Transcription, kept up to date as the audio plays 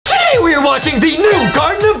Today we are watching the new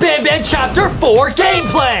Garten of Banban Chapter 4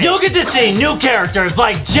 gameplay. You'll get to see new characters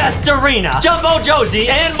like Jesterina, Jumbo Josie,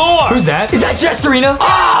 and more. Who's that? Is that Jesterina?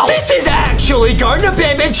 Oh, this is actually Garten of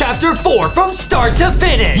Banban Chapter 4 from start to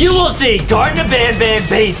finish. You will see Garten of Banban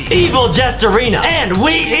baby, evil Jesterina, and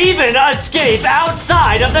we even escape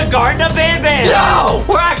outside of the Garten of Banban. No!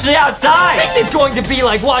 We're actually outside. This is going to be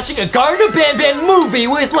like watching a Garten of Banban movie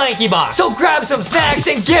with LankyBox. So grab some snacks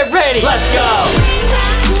and get ready. Let's go.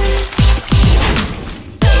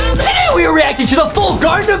 Today we are reacting to the full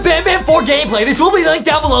Garten of Banban 4 gameplay. This will be linked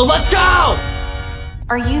down below. Let's go!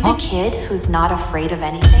 Are you the kid who's not afraid of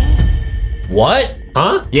anything? What?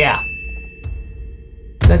 Huh? Yeah.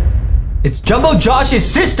 It's Jumbo Josh's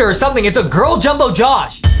sister or something. It's a girl Jumbo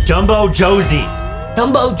Josh. Jumbo Josie.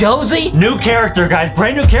 Jumbo Josie? New character, guys.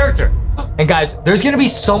 Brand new character. And guys, there's gonna be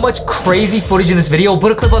so much crazy footage in this video. We'll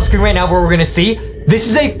put a clip on screen right now of what we're gonna see. This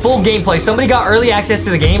is a full gameplay. Somebody got early access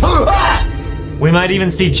to the game. We might even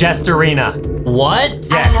see Jesterina. What?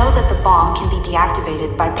 Yes. I know that the bomb can be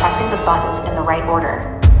deactivated by pressing the buttons in the right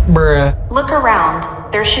order. Bruh. Look around.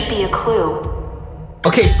 There should be a clue.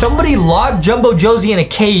 Okay, somebody locked Jumbo Josie in a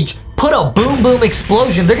cage, put a boom boom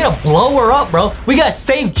explosion. They're gonna blow her up, bro. We gotta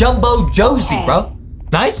save Jumbo Josie, Okay. bro.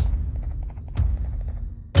 Nice?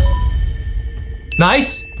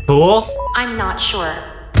 Nice? Cool. I'm not sure.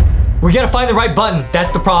 We gotta find the right button.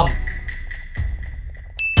 That's the problem.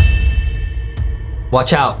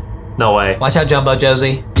 Watch out. No way. Watch out, Jumbo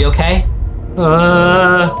Josie. You okay?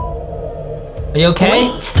 Are you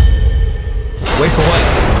okay? Wait for what?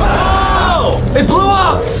 Oh! It blew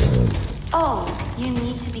up! Oh, you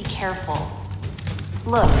need to be careful.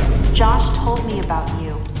 Look, Josh told me about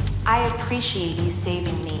you. I appreciate you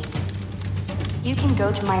saving me. You can go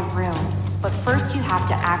to my room, but first you have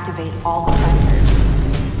to activate all the sensors.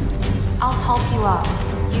 I'll help you up.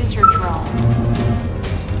 Use your drone.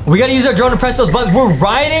 We gotta use our drone to press those buttons. We're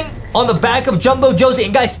riding on the back of Jumbo Josie.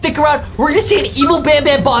 And guys, stick around. We're gonna see an evil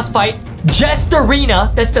Banban boss fight.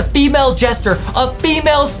 Jesterina, that's the female jester, a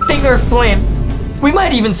female stinger Flynn. We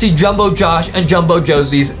might even see Jumbo Josh and Jumbo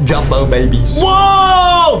Josie's Jumbo babies.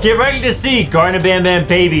 Whoa! Get ready to see Garten of Banban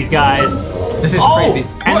babies, guys. This is crazy.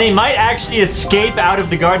 And they might actually escape out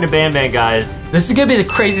of the Garten of Banban, guys. This is gonna be the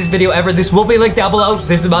craziest video ever. This will be linked down below.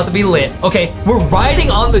 This is about to be lit. Okay, we're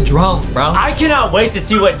riding on the drone, bro. I cannot wait to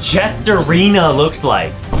see what Jesterina looks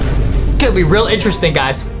like. It's gonna be real interesting,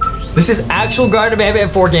 guys. This is actual Garten of Banban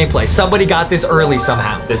 4 gameplay. Somebody got this early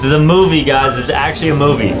somehow. This is a movie, guys. This is actually a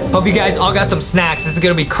movie. Hope you guys all got some snacks. This is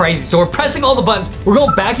gonna be crazy. So we're pressing all the buttons. We're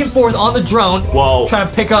going back and forth on the drone. Whoa. Trying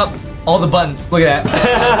to pick up all the buttons. Look at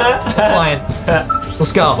that. Flying.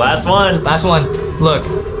 Let's go. Last one. Last one.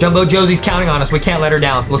 Look, Jumbo Josie's counting on us. We can't let her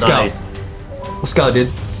down. Let's go. Let's go, dude.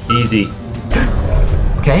 Easy.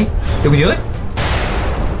 Okay. Did we do it?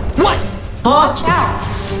 What? Huh? Watch out.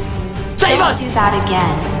 Save Don't us! do that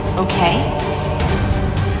again, okay?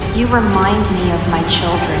 You remind me of my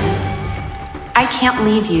children. I can't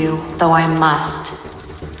leave you, though I must.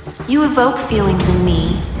 You evoke feelings in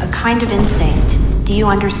me, a kind of instinct. Do you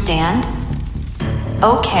understand?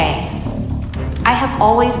 Okay. I have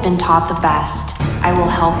always been taught the best. I will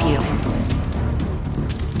help you.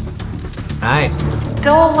 Nice.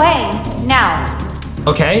 Go away, now.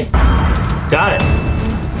 Okay. Got it.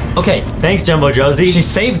 Okay. Thanks, Jumbo Josie. She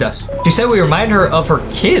saved us. She said we remind her of her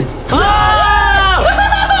kids. Ah!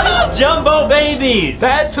 Jumbo babies.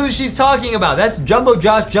 That's who she's talking about. That's Jumbo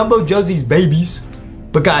Josh, Jumbo Josie's babies.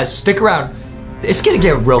 But guys, stick around. It's gonna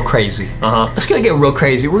get real crazy. It's gonna get real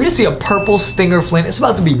crazy. We're gonna see a purple stinger Flint. It's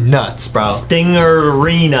about to be nuts, bro.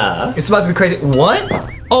 Stingerina. It's about to be crazy. What?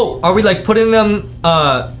 Oh, are we like putting them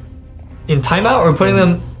in timeout or putting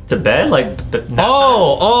them to bed? Like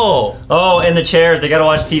Oh, in the chairs. They gotta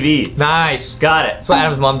watch TV. nice. Got it. That's what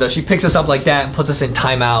Adam's mom does. She picks us up like that and puts us in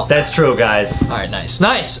timeout. That's true, guys. All right, nice.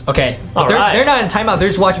 Nice. Okay. All right. They're not in timeout. They're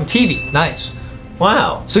just watching TV. Nice.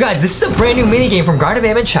 Wow. So guys, this is a brand new minigame from Garten of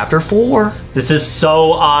Banban Chapter 4. This is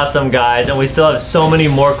so awesome, guys, and we still have so many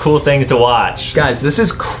more cool things to watch. Guys, this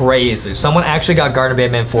is crazy. Someone actually got Garten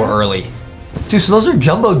of Banban 4 early. Dude, so those are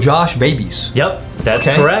Jumbo Josh babies. Yep, that's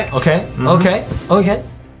correct. Okay, okay.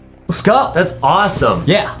 Let's go. That's awesome.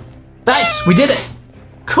 Yeah. Nice, we did it.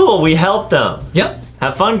 Cool, we helped them. Yep.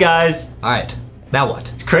 Have fun, guys. All right, now what?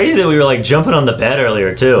 It's crazy that we were like jumping on the bed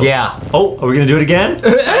earlier, too. Yeah. Oh, are we gonna do it again?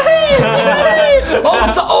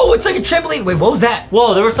 It's like a trampoline. Wait, what was that?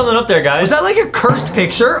 Whoa, there was something up there, guys. Was that like a cursed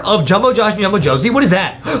picture of Jumbo Josh and Jumbo Josie? What is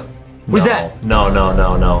that? What is that? No.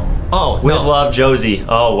 Oh, With no. love, Josie.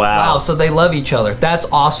 Oh, wow. Wow, so they love each other. That's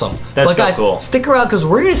awesome. That's but guys, so cool. stick around because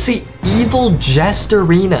we're gonna see evil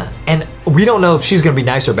Jesterina, and we don't know if she's gonna be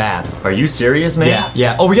nice or bad. Are you serious, man?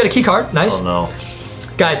 Yeah. Oh, we got a key card. Nice. Oh, no.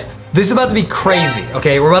 Guys, this is about to be crazy.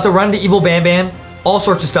 Okay, we're about to run into evil Banban. All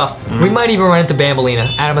sorts of stuff. We might even run into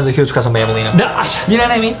Bambolina. Adam has a huge crush on Bambolina. No, You know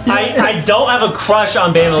what I mean? I don't have a crush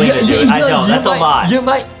on Bambolina, dude. I don't. That's a lie. You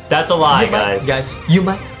might. That's a lie, You might. guys. You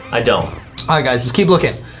might. I don't. All right, guys, just keep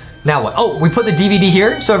looking. Now what? Oh, we put the DVD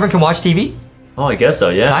here so everyone can watch TV. Oh, I guess so,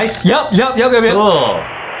 yeah. Nice. Yep. Cool.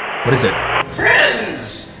 What is it?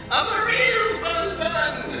 Friends, I'm a real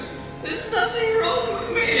Banban. There's nothing wrong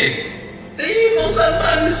with me. The evil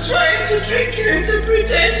Banban is trying to trick you into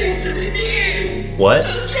pretending to be me. What?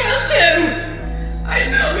 Don't trust him. I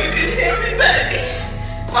know you can hear me back.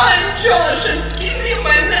 Find Josh and give him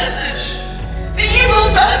my message. The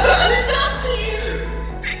evil Banban is after you.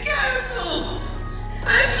 Be careful. I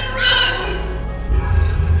have to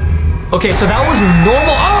run. Okay, so that was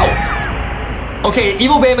normal. Oh! Okay,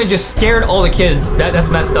 evil Banban just scared all the kids. That's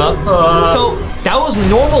messed up. So that was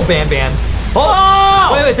normal Banban.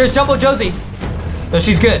 Oh! Wait, there's Jumbo Josie. No,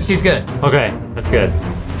 she's good. She's good. Okay, that's good.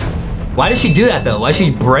 Why did she do that though? Why did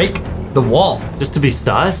she break the wall? Just to be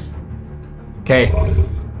sus? Okay.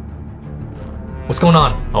 What's going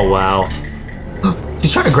on? Oh, wow.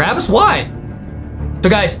 She's trying to grab us? Why? So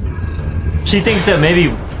guys, She thinks that maybe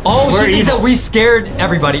oh, we're she thinks evil. that we scared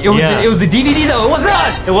everybody. It was Yeah. it was the DVD though. It wasn't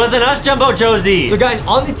us. It wasn't us, Jumbo Josie. So guys,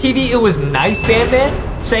 on the TV it was nice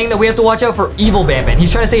Banban saying that we have to watch out for evil Banban.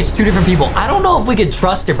 He's trying to say it's two different people. I don't know if we could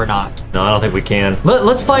trust him or not. No, I don't think we can.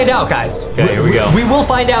 Let's find out, guys. Okay, here we go. We will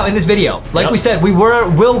find out in this video. Like Yep. we said,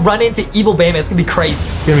 will run into evil Banban. It's gonna be crazy.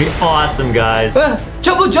 It's gonna be awesome, guys.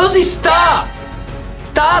 Jumbo Josie, stop!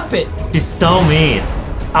 Stop it! She's so mean.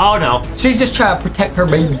 Oh, no. She's just trying to protect her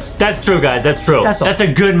baby. That's true, guys. That's true. That's all. That's a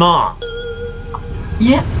good mom.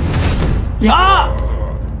 Yeah. Ah!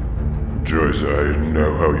 Joyce, I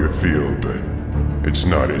know how you feel, but it's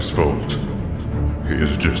not his fault. He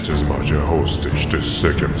is just as much a hostage to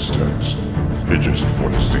circumstance. He just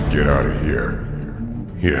wants to get out of here.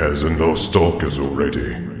 He has enough stalkers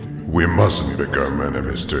already. We mustn't become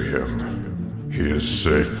enemies to him. He is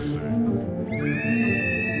safe.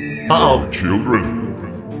 Uh-oh.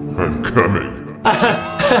 Children, I'm coming.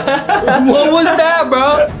 What was that,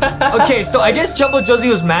 bro? Okay, so I guess Jumbo Josie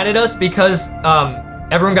was mad at us because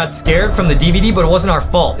everyone got scared from the DVD, but it wasn't our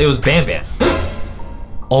fault. It was Banban.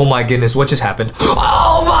 Oh my goodness, what just happened?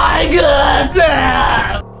 Oh my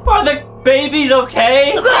goodness! Are the babies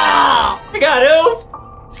okay? I got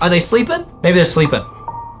oofed. Are they sleeping? Maybe they're sleeping.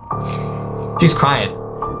 She's crying.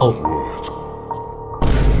 Oh.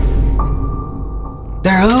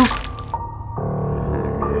 They're who?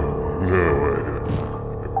 No,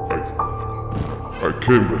 I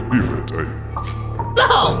can't believe it.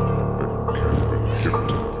 No! I can't believe it.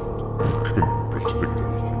 I couldn't protect them.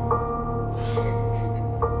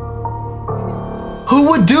 Who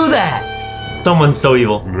would do that? Someone's so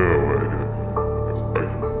evil. No,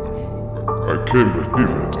 I can't believe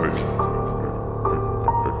it. I can't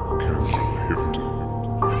believe it.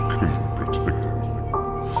 I couldn't protect them.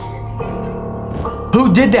 Who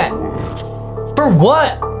did that? What? For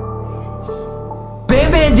what?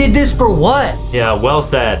 Banban did this for what? Yeah, well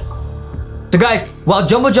said. So guys, while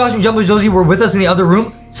Jumbo Josh and Jumbo Josie were with us in the other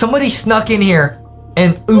room, somebody snuck in here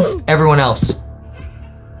and oofed everyone else.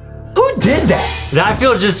 Who did that? I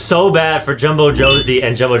feel just so bad for Jumbo Josie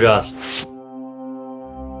and Jumbo Josh.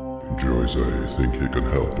 Joyce, I think he can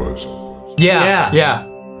help us. Yeah. Yeah.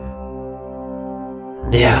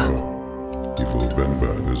 Evil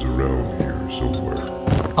Banban is around here somewhere.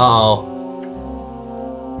 Oh.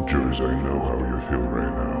 Joyce, I know how you feel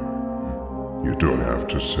right now. You don't have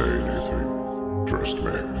to say anything. Trust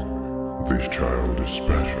me. This child is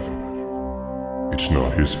special. It's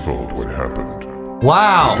not his fault what happened.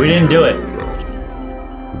 Wow. We didn't do it.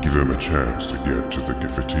 Give him a chance to get to the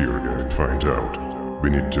cafeteria and find out. We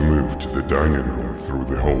need to move to the dining room through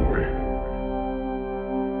the hallway.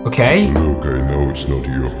 Okay. Look, I know it's not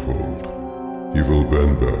your fault. Evil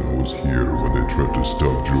Banban was here when they tried to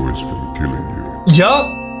stop Joyce from killing you. Yup.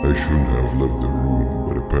 I shouldn't have left the room,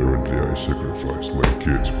 but apparently I sacrificed my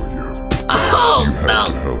kids for you. Oh, You have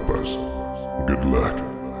to help us. Good luck.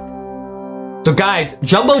 So guys,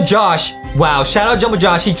 Jumbo Josh, wow, shout out Jumbo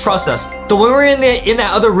Josh, he trusts us. So when we were in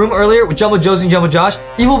that other room earlier with Jumbo Josie and Jumbo Josh,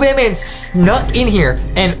 Evil Banban snuck in here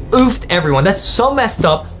and oofed everyone. That's so messed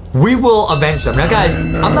up. We will avenge them. Now guys,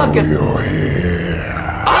 I'm not gonna... You're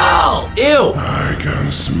here. Oh, ew. I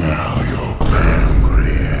can smell your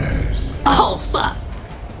pancreas. Oh, son.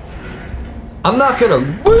 I'm not gonna...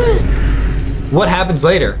 what happens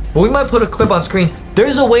later. But we might put a clip on screen.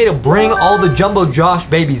 There's a way to bring all the Jumbo Josh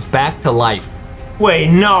babies back to life. Wait,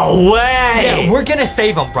 no way! Yeah, we're gonna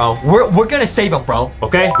save them, bro. We're gonna save them, bro.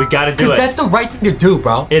 Okay, we gotta do Because it. that's the right thing to do,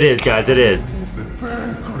 bro. It is, guys, it is.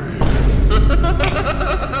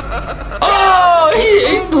 Oh,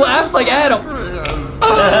 he laughs like Adam.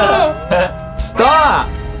 Stop.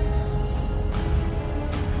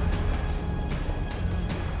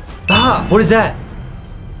 Stop. What is that?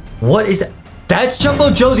 What is that? That's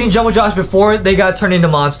Jumbo Josie and Jumbo Josh before they got turned into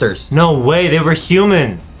monsters. No way, they were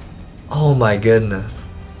humans. Oh my goodness.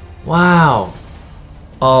 Wow.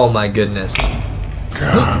 Oh my goodness.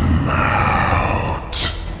 Come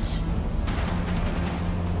out.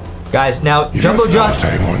 Guys, now You Jumbo Josh.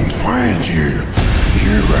 thought I wouldn't find you.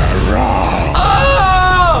 You were wrong.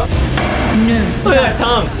 Oh! No, Look stop. at that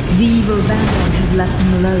tongue. The evil Banban has left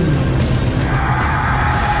him alone.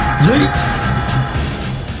 Yeet.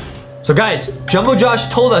 So guys, Jumbo Josh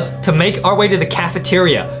told us to make our way to the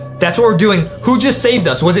cafeteria. That's what we're doing. Who just saved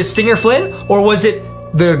us? Was it Stinger Flynn or was it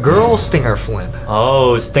the girl Stinger Flynn?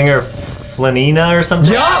 Oh, Stinger Flanina or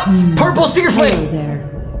something? Yup! Purple Stinger Hello Flynn!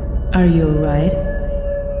 there. Are you alright?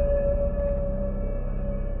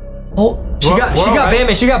 Oh, she got right.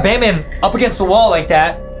 Banban. She got Banban up against the wall like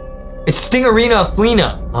that. It's Stingerina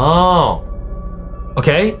Flina. Oh.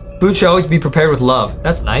 Okay. Food should always be prepared with love.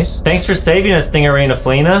 That's nice. Thanks for saving us, Stingerina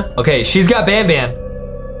Flina. Okay, she's got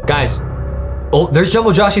Banban. Guys. Oh, there's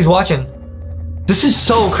Jumbo Josh. He's watching. This is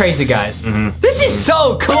so crazy, guys. This is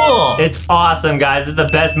so cool. It's awesome, guys. It's the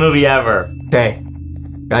best movie ever. Okay.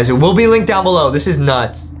 Guys, it will be linked down below. This is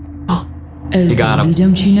nuts. Oh, You got him. baby,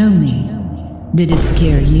 don't you know me? Did it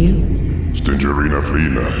scare you? Stingerina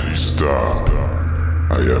Flina, stop.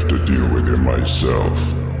 I have to deal with him myself.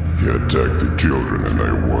 He attacked the children and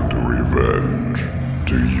I want revenge.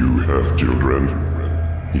 Do you have children?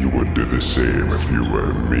 You would do the same if you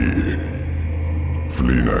were me.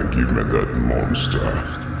 Flina, give me that monster,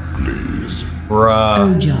 please. Bruh.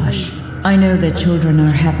 Oh, Josh, I know that children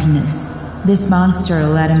are happiness. This monster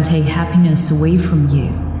let him take happiness away from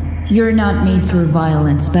you. You're not made for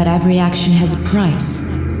violence, but every action has a price.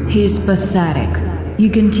 He's pathetic. You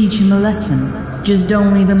can teach him a lesson. Just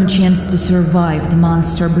don't leave him a chance to survive. The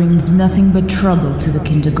monster brings nothing but trouble to the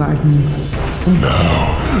kindergarten.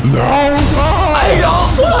 Hey, yo!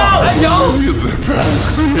 Hey, yo!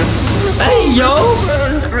 Hey, yo!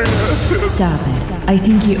 Stop it. I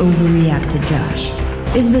think you overreacted, Josh.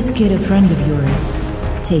 Is this kid a friend of yours?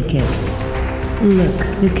 Take it. Look,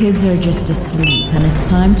 the kids are just asleep and it's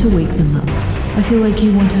time to wake them up. I feel like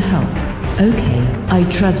you want to help. Okay, I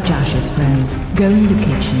trust Josh's friends. Go in the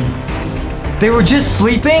kitchen. They were just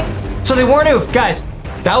sleeping? So they weren't oofed. Guys,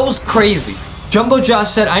 that was crazy. Jumbo Josh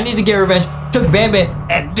said, I need to get revenge. Took Banban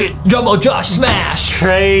and did Jumbo Josh smash.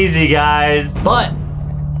 Crazy, guys. But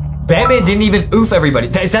Banban didn't even oof everybody.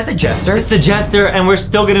 Is that the Jester? It's the Jester, and we're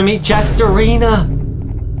still gonna meet Jesterina.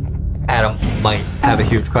 Adam might have a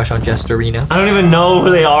huge crush on Jesterina. I don't even know who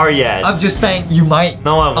they are yet. I'm just saying you might.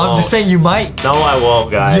 No, I won't. I'm just saying you might. No, I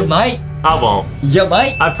won't, guys. You might. I won't. You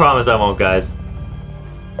might. I promise I won't, guys.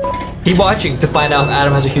 Keep watching to find out if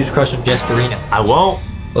Adam has a huge crush on Jesterina. I won't.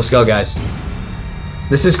 Let's go, guys.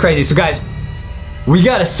 This is crazy. So, guys, we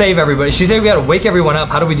gotta save everybody. She said we gotta wake everyone up.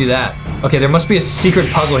 How do we do that? Okay, there must be a secret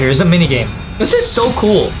puzzle here. It's a mini game. This is so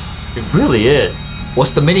cool. It really is.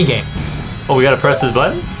 What's the mini game? Oh, we gotta press this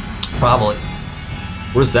button? Probably.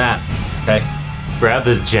 Where's that? Okay. Grab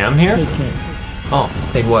this gem here? Take it. Oh,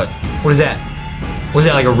 take what? What is that? What is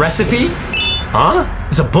that, like a recipe? Huh?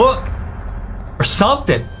 It's a book. Or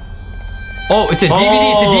something. Oh, it's a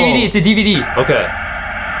DVD. It's a DVD. Okay.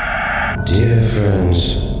 Dear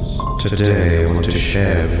friends, today I want to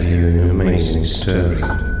share with you an amazing story.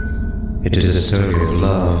 It is a story of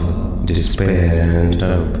love, despair, and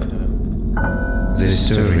hope. This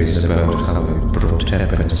story is about how I brought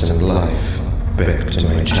happiness and life back to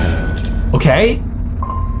my child. Okay.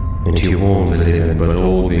 And you won't believe it, but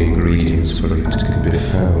all the ingredients for it can be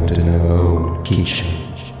found in our own kitchen.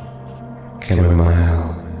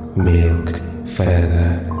 Chamomile, milk,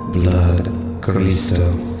 feather, blood,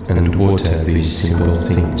 crystal, and water. These simple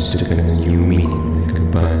things took on a new meaning and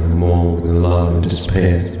combined them all with love and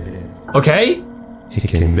despair. Okay. He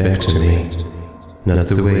came back to me, not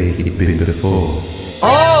the way he'd been before,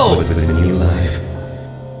 Oh! but with a new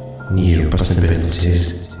life, new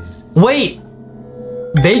possibilities. Wait.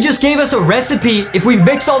 They just gave us a recipe. If we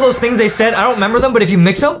mix all those things they said, I don't remember them, but if you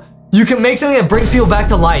mix them, you can make something that brings people back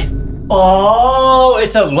to life. Oh,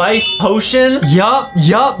 it's a life potion? Yup.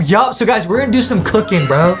 So guys, we're gonna do some cooking,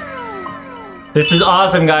 bro. This is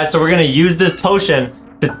awesome, guys. So we're gonna use this potion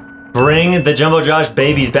to Bring the Jumbo Josh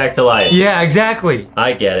babies back to life. Yeah, exactly.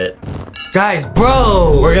 I get it. Guys,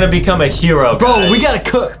 bro. We're gonna become a hero, Bro, guys. we gotta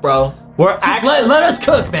cook, bro. We're actually... Let us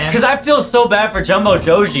cook, man. Because I feel so bad for Jumbo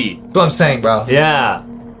Joshi. That's what I'm saying, bro. Yeah.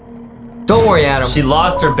 Don't worry, Adam. She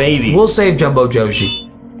lost her baby. We'll save Jumbo Joshi.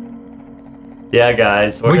 Yeah,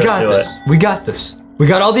 guys. We got this. We got this. We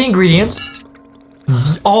got all the ingredients.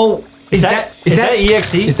 Oh, is that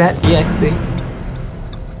EXT? Is that EXT?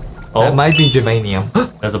 Oh. That might be Javanium.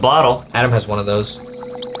 There's a bottle. Adam has one of those.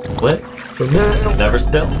 What? For milk. Never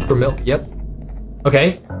still. For milk, yep.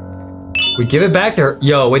 Okay. We give it back to her.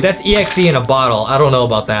 Yo, wait, that's EXE in a bottle. I don't know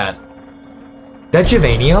about that. That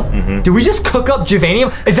Javanium? Mm-hmm. Did we just cook up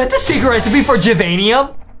Javanium? Is that the secret recipe for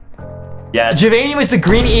Javanium? Yes. Javanium is the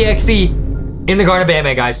green EXE in the Garten of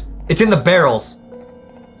Banban, guys. It's in the barrels.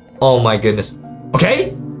 Oh my goodness.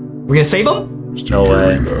 Okay? We gonna save them? No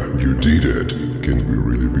way. Karina, you did it. Can we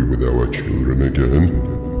really be with our children again?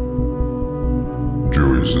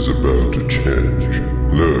 Joyce is about to change.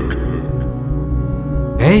 Look.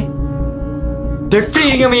 Hey? They're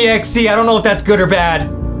feeding him EXE. I don't know if that's good or bad.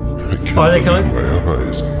 I can't Are they coming? believe my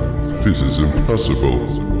eyes. This is impossible,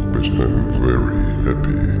 but I'm very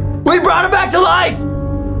happy. We brought him back to life!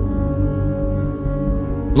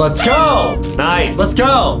 Let's go! Nice. Let's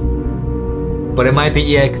go! But it might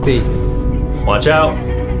be EXE. Watch out.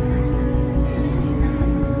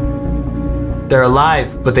 They're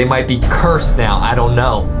alive, but they might be cursed now. I don't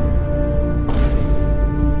know.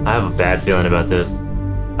 I have a bad feeling about this.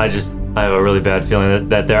 I have a really bad feeling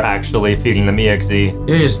that they're actually feeding them EXE.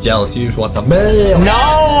 You're just jealous. You just want some. No,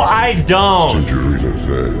 I don't. Tangerina,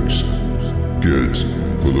 thanks. Good.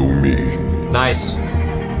 Follow me. Nice.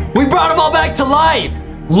 We brought them all back to life!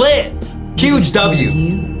 Lit. Huge W.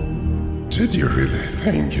 Did you really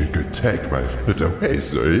think you could take my foot away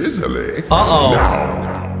so easily? Uh-oh.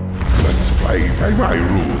 Now, let's play by my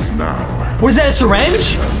rules now. What is that, a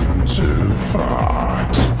syringe? Too far.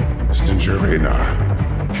 Tangerina.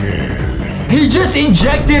 Kill. He just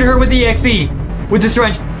injected her with the EXE. With the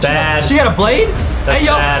syringe. Bad. She got a blade? That's Hey,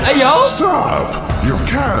 yo. bad. Hey, yo. Stop! You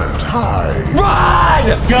can't hide.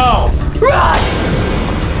 Run! Go. Run!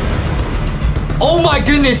 Oh my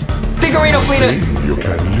goodness. Figurino Flina. You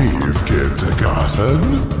can leave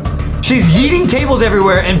kindergarten. She's yeeting tables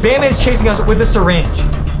everywhere and Banban's chasing us with a syringe.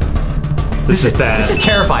 This is bad. This is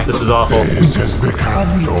terrifying. This is awful. This has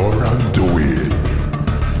become your undoing.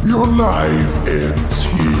 Your life ends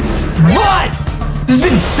here. Run! This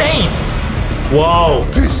is insane. Whoa.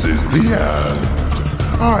 This is the end.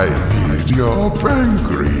 I need your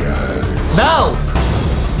pancreas. No!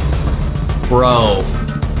 Bro.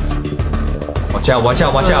 Watch out, watch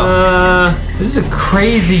out, watch out. This is a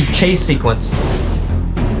crazy chase sequence.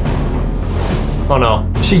 Oh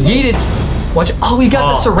no. She yeeted. Watch. Oh, we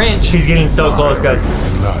got the syringe. He's getting so close, guys.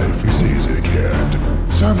 Life is easy,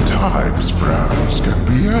 kid. Sometimes friends can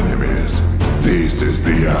be enemies. This is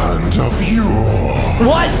the end of you.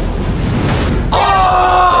 What?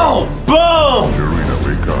 Oh! Boom! Karina,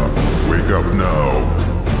 wake up. Wake up now.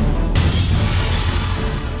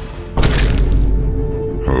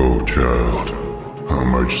 Oh, child. How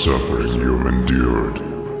much suffering you've endured.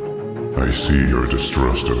 I see your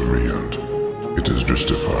distrust of me and it is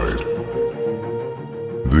justified.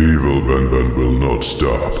 The evil Banban will not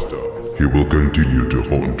stop. He will continue to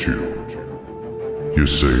haunt you. You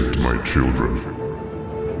saved my children.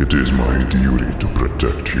 It is my duty to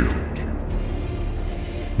protect you.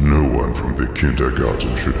 No one from the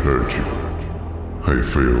kindergarten should hurt you. I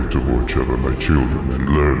failed to watch over my children and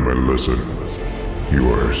learn my lesson.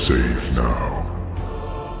 You are safe now.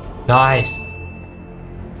 Nice.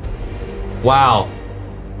 Wow.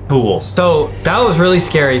 Cool. So that was really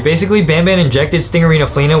scary. Basically, Banban injected Stingerina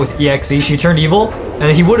Flina with EXE. She turned evil,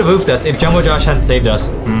 and he would have oofed us if Jumbo Josh hadn't saved us.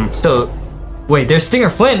 So, wait, there's Stinger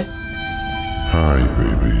Flynn. Hi,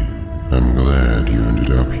 baby. I'm glad you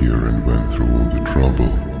ended up here and went through all the trouble.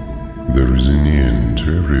 There is an end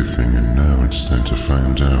to everything, and now it's time to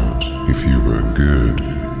find out if you were good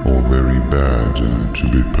or very bad and to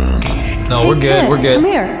be punished. No, we're good. We're good. Come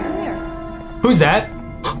here. Who's that?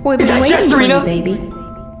 We've Is been that waiting for Jesterina? you, baby.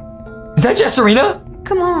 Is that Jesterina?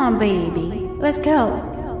 Come on, baby. Let's go.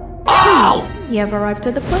 Oh! You have arrived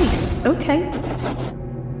at the place. Okay.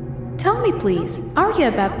 Tell me, please, are you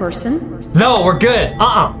a bad person? No, we're good.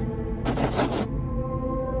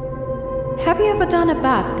 Have you ever done a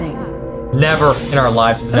bad thing? Never in our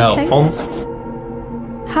lives. No. Okay.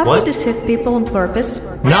 Have What? you deceived people on purpose?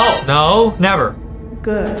 No. No. Never.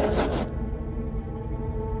 Good.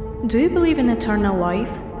 Do you believe in eternal life?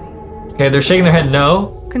 Okay, they're shaking their head.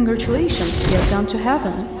 No. Congratulations, you have gone to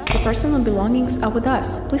heaven. Your personal belongings are with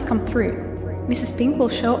us. Please come through. Mrs. Pink will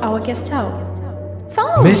show our guest out.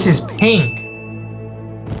 Follow! Mrs. Pink.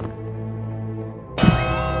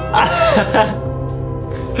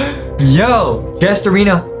 Yo,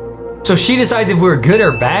 Gestarina. So she decides if we're good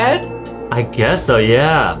or bad? I guess so,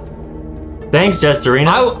 yeah. Thanks,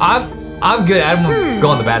 Gestarina. I'm good. I'm gonna go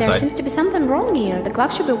on the bad There side. seems to be something wrong here. The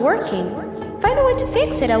clock should be working. Find a way to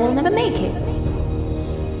fix it, I will never make it.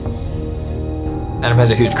 Adam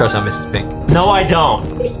has a huge crush on Mrs. Pink. No, I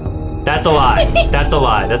don't. That's a lie. That's a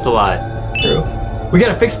lie. That's a lie. True. We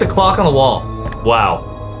gotta fix the clock on the wall.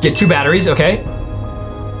 Wow. Get 2 batteries, okay?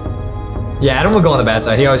 Yeah, Adam will go on the bad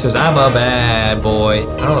side. He always says, I'm a bad boy.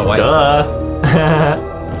 I don't know why. Duh.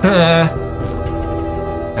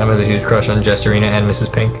 Adam has a huge crush on Gestarina and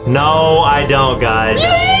Mrs. Pink. No, I don't, guys.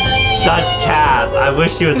 Such cap. I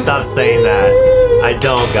wish you would stop saying that. I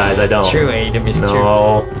don't, guys. I don't. True, Aiden. It's true.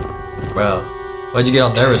 No. Bro, why'd you get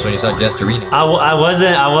all nervous when you saw Gestarina? I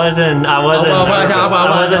wasn't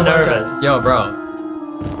nervous. Yo, bro.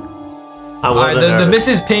 I Alright, wasn't the nervous.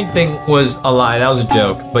 Mrs. Pink thing was a lie. That was a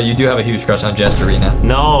joke. But you do have a huge crush on Gestarina.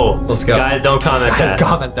 No. Let's go. Guys, don't comment Guys, that.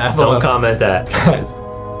 comment that. Don't comment that. Guys.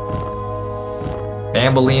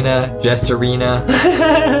 Bambolina, Gestarina.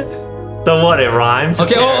 So what, it rhymes?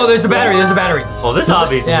 Okay, oh, there's the battery. There's the battery. Oh, this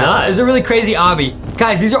obby's nuts. There's a really crazy obby.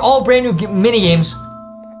 Guys, these are all brand new mini games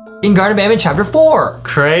in Garten of Banban Chapter 4.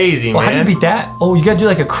 Crazy, Well, man. how do you beat that? Oh, you gotta do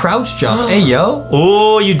like a crouch jump. Hey, yo.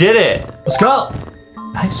 Oh, you did it. Let's go.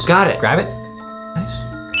 Nice. Got it. Grab it.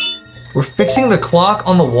 Nice. We're fixing the clock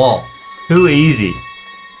on the wall. Too easy.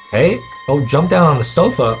 Hey. Oh, jump down on the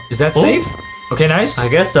sofa. Is that Oh. safe? Okay, nice. I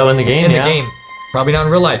guess so in the game, In yeah. the game. Probably not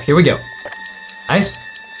in real life. Here we go. Nice.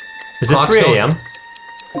 Is it Clock's 3 going. a.m.?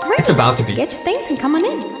 Great. It's about to be. Get your things and come on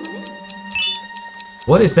in.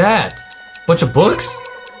 What is that? Bunch of books?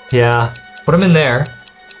 Yeah. Put them in there.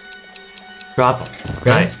 Drop them. Okay.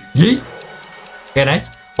 Nice. Yeet. Okay, nice.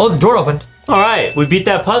 Oh, the door opened. All right, we beat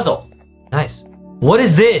that puzzle. Nice. What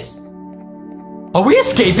is this? Are we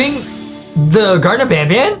escaping the Garten of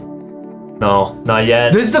Banban? No, not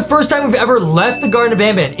yet. This is the first time we've ever left the Garten of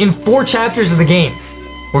Banban in 4 chapters of the game.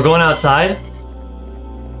 We're going outside?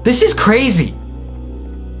 This is crazy.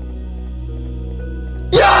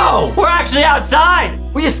 Yo! We're actually outside!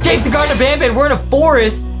 We escaped the Garten of Banban. We're in a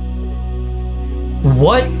forest.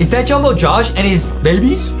 What? Is that Jumbo Josh and his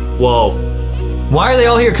babies? Whoa. Why are they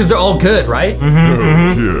all here? Because they're all good, right?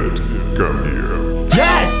 Kid, come here.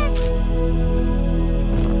 Yes!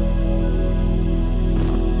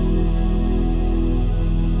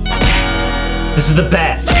 This is the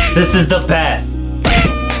best. This is the best.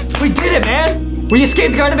 We did it, man. We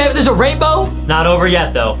escaped the Garten of Banban. There's a rainbow. Not over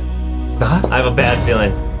yet, though. Huh? I have a bad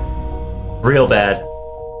feeling. Real bad. I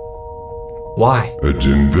Why?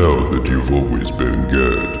 didn't know that you've always been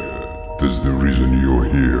good. That's the reason you're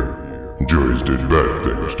here. Joyce did bad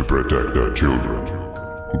things to protect our children.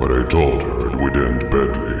 But I told her it would end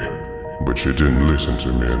badly. But she didn't listen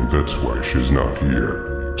to me, and that's why she's not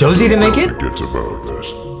here. Josie didn't make it? Forgets about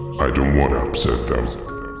this. I don't want to upset them.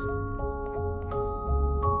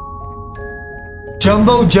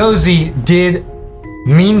 Jumbo Josie did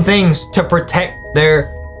mean things to protect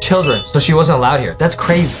their children, so she wasn't allowed here. That's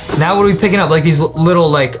crazy. Now what are we picking up? Like these little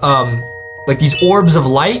like these orbs of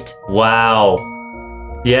light? Wow.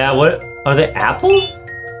 Yeah, what? Are they apples?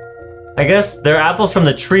 I guess they're apples from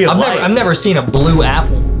the tree of life. I've never seen a blue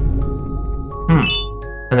apple.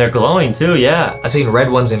 And they're glowing too, yeah. I've seen red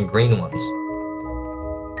ones and green ones.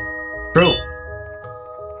 True.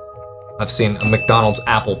 I've seen a McDonald's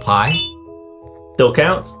apple pie. Still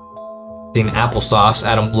counts. Seen applesauce.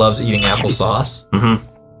 Adam loves eating applesauce.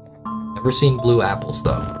 Mm-hmm. Never seen blue apples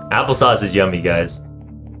though. Applesauce is yummy, guys.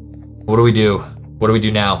 What do we do? What do we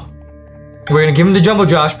do now? We're gonna give him to Jumbo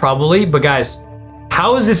Josh probably, but guys,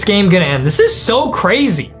 how is this game gonna end? This is so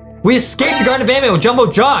crazy. We escaped the Garten of Banban with Jumbo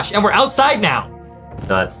Josh, and we're outside now.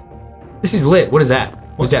 Nuts. This is lit. What is that?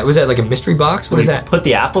 Was that like a mystery box? What is that? Put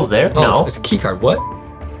the apples there? Oh, No. it's a key card. What?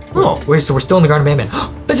 Oh. Wait, so we're still in the Garten of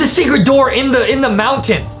Banban. There's a secret door in the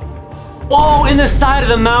mountain. Whoa, in the side of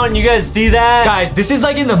the mountain, you guys see that? Guys, this is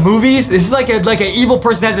like in the movies. This is like a evil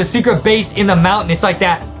person has a secret base in the mountain. It's like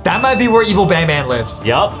that. That might be where Evil Banban lives.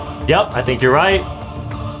 Yep, I think you're right.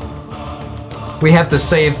 We have to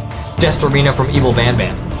save Gestarina from Evil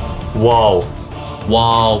Banban. Whoa.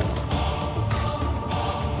 Whoa.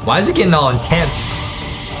 Why is it getting all intense?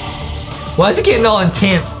 Why is it getting all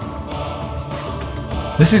intense?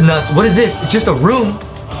 This is nuts. What is this? It's just a room.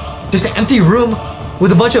 Just an empty room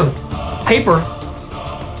with a bunch of paper.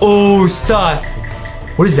 Oh, sus.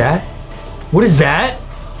 What is that? What is that?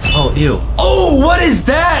 Oh, ew. Oh, what is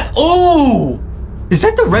that? Oh! Is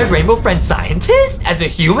that the Red Rainbow Friend scientist as a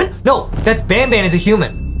human? No, that's Banban as a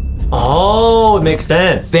human. Oh, it makes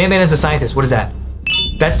sense. Banban as a scientist. What is that?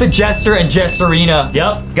 That's the Jester and Jesterina.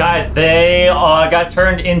 Yep, guys, they got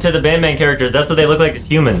turned into the Banban characters. That's what they look like as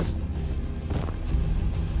humans.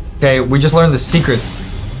 Okay, we just learned the secrets,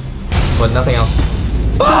 but nothing else.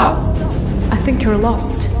 Stop! I think you're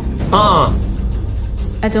lost.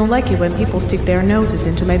 I don't like it when people stick their noses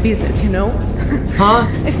into my business, you know? Huh?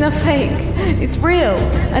 It's not fake. It's real.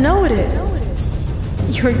 I know it is.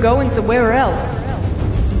 You're going somewhere else.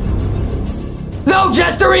 No,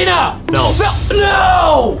 Jesterina! No.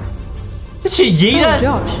 No! Did she yeet Oh, us?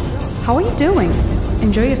 Josh, how are you doing?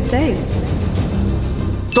 Enjoy your stay.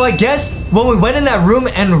 So I guess when we went in that room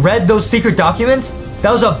and read those secret documents,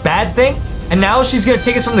 that was a bad thing, and now she's gonna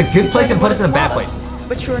take us from the good place and put us in the bad place.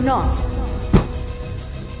 But you're not.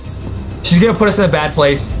 She's gonna put us in the bad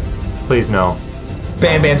place. Please, no.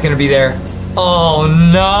 Banban's gonna be there. Oh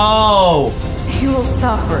no! You will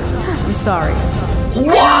suffer. I'm sorry.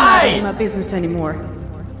 Why? It's not my business anymore.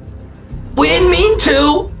 We didn't mean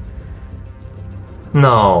to!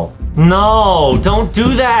 No. No, don't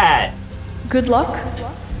do that. Good luck.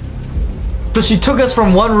 So she took us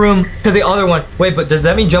from one room to the other one. Wait, but does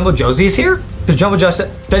that mean Jumbo Josie is here? Because Jumbo Josie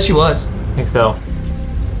said she was. I think so.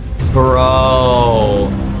 Bro.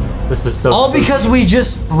 This is so All because we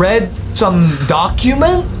just read some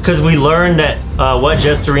document? Because we learned that what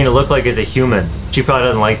Jesterina looked like as a human. She probably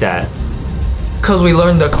doesn't like that. Because we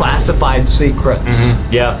learned the classified secrets.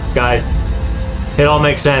 Yeah, guys. It all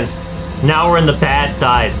makes sense. Now we're in the bad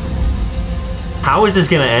side. How is this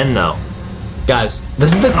gonna end, though? Guys,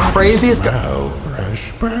 this is the craziest guy. Now,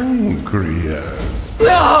 fresh pancreas.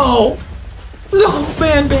 No! No,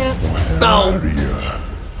 Banban! Where No! are you?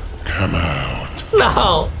 Come out.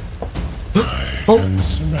 No! I can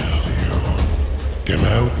smell you. Come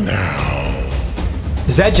out now.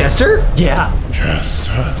 Is that Jester? Yeah.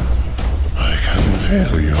 Chester, I can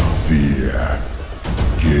feel your fear.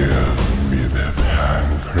 Give me the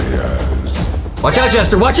pancreas. Watch out,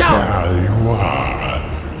 Jester! Watch out! There you are.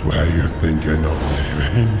 Where you thinking of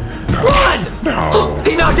living? No. Run! No.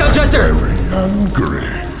 He knocked out Jester! Very hungry.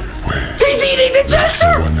 Wait. He's eating the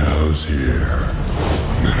Jester! Someone else here.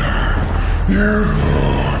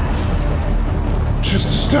 No.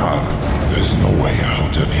 Just stop. There's no way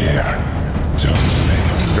out of here. Don't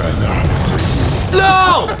make that.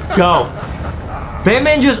 No! Go.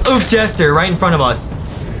 Banban just oofed Jester right in front of us.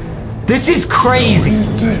 This is crazy.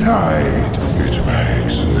 To hide. It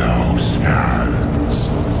makes no sense.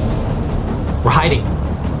 We're hiding.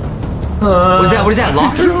 What is that?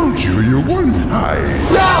 Locked? Don't you? You won't hide.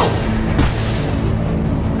 No!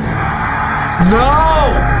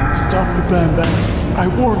 No! Stop the Banban. I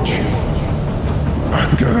warned you.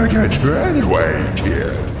 I'm gonna get you anyway,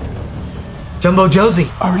 kid. Jumbo Josie.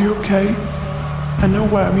 Are you okay? I know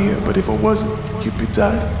why I'm here, but if I wasn't, you'd be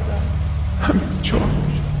dead. I miss George.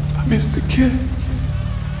 I miss the kids.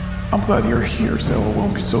 I'm glad you're here so I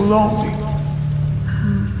won't be so lonely.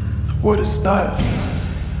 What is that?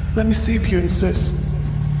 Let me see if you insist.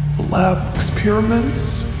 Lab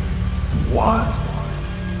experiments? What?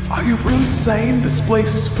 Are you really saying this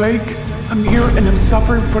place is fake? I'm here and I'm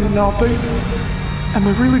suffering for nothing? Am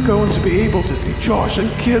I really going to be able to see Josh and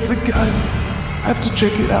kids again? I have to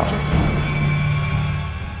check it out.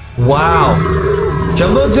 Wow.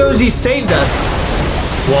 Jumbo Josie saved us.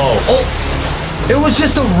 Whoa. Oh, it was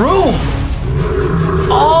just a room.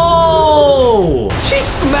 Oh! She's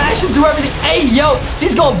smashing through everything. Hey, yo,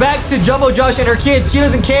 she's going back to Jumbo Josh and her kids. She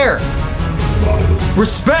doesn't care.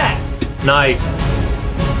 Respect. Nice.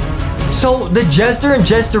 So the Jester and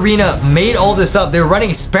Jesterina made all this up. They were running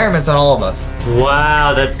experiments on all of us.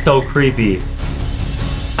 Wow, that's so creepy.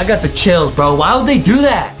 I got the chills, bro. Why would they do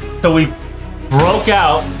that? So we broke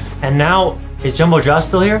out, and now is Jumbo Josh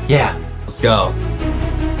still here? Yeah. Let's go.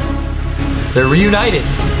 They're reunited.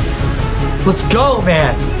 Let's go,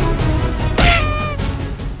 man.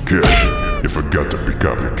 Kid, you forgot to pick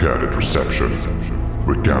up your cat at reception.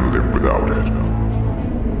 We can't live without it.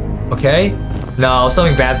 Okay. No,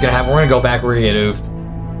 something bad's gonna happen. We're gonna go back. We're gonna get oofed.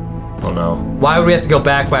 Oh no. Why would we have to go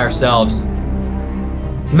back by ourselves?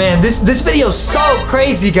 Man, this video's so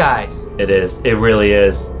crazy, guys. It is. It really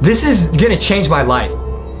is. This is gonna change my life.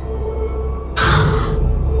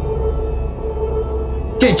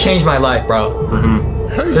 Gonna change my life, bro.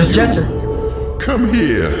 Hey, There's you. Jester. Come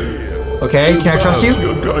here. Okay, can I trust you?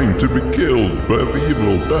 You're going to be killed by the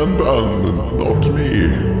evil Banban and not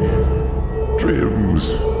me.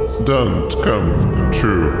 Dreams don't come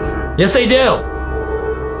true. Yes, they do.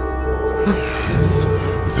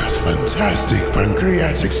 That fantastic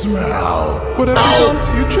pancreatic smell. What have I done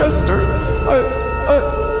to you, Chester?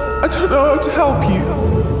 I don't know how to help you.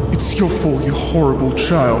 It's your fault, you horrible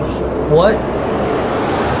child. What?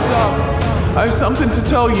 Stop. I have something to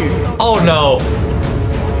tell you. Oh no.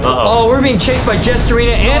 Oh, we're being chased by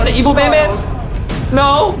Jesterina and Evil Banban?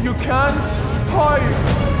 No. You can't hide.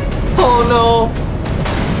 Oh no.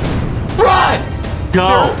 Run!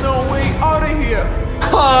 Go! There's no way out of here.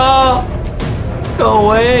 Go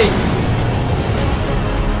away.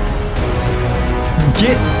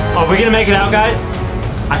 Get. Are we gonna make it out, guys?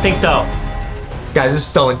 I think so. Guys, this is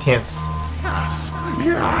so intense.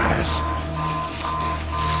 Yes.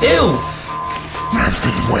 Ew! I've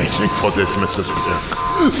been waiting for this, Mrs. Pink.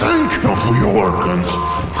 Thank you for your organs.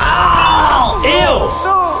 Ow! Ew!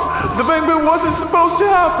 No, the Banban wasn't supposed to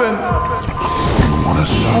happen. You want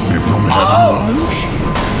to stop me from having lunch?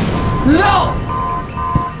 No!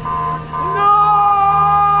 No!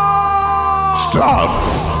 Stop!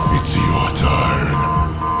 It's your turn.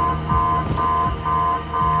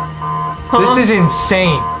 This is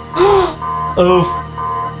insane. Oof.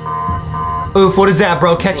 Oof, what is that,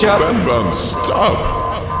 bro? Ketchup? Banban, stop!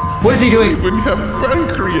 What is he doing? You even have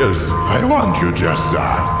pancreas. I want you just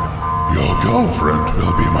that. Your girlfriend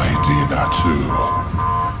will be my dinner too.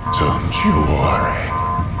 Don't you worry.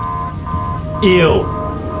 Ew.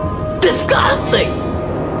 Disgusting!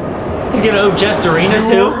 He's gonna owe Jesterina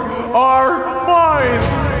too? Are mine.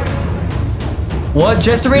 What?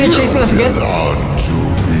 Jesterina chasing us again? Belong to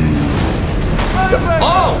me.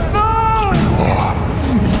 Oh!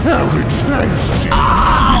 Very tasty.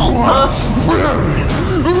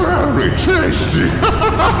 Very tasty.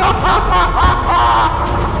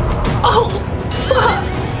 Oh! Stop!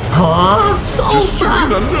 Huh? So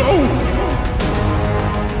Serena, no.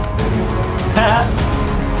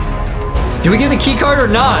 Do we get the key card or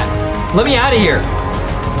not? Let me out of here.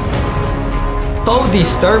 So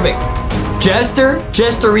disturbing. Jester,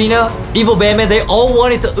 Jesterina, Evil Banban, they all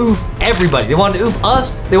wanted to oof everybody. They wanted to oof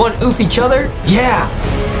us. They wanted to oof each other. Yeah.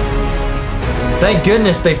 Thank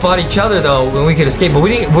goodness they fought each other though when we could escape. But we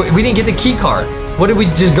didn't get the key card. What did we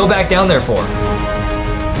just go back down there for?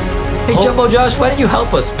 Hey Jumbo Josh, why didn't you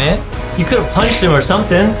help us, man? You could have punched him or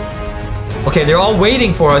something. Okay, they're all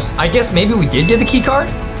waiting for us. I guess maybe we did get the key card.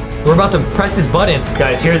 We're about to press this button.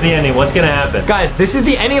 Guys, here's the ending. What's gonna happen? Guys, this is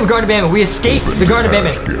the ending of Garten of Banban. We escaped the Garten of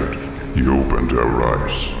Banban. Good. He opened our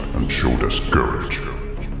eyes and showed us courage.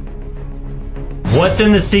 What's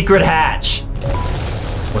in the secret hatch?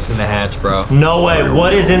 What's in the hatch, bro? No way.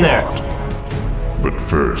 What is in there? But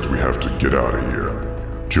first, we have to get out of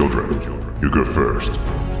here. Children, you go first.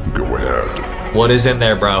 Go ahead. What is in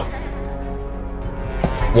there, bro?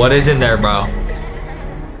 What is in there, bro?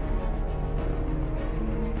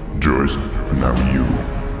 Joyce, now you.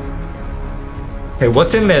 Hey,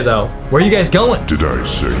 what's in there, though? Where are you guys going? Did I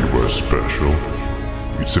say you were special?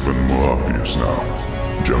 It's even more obvious now.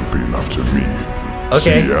 Jump in after me.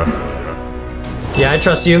 Okay. See ya? Yeah, I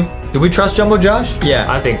trust you. Do we trust Jumbo Josh? Yeah.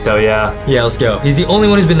 I think so, yeah. Yeah, let's go. He's the only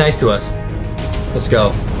one who's been nice to us. Let's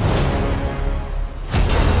go.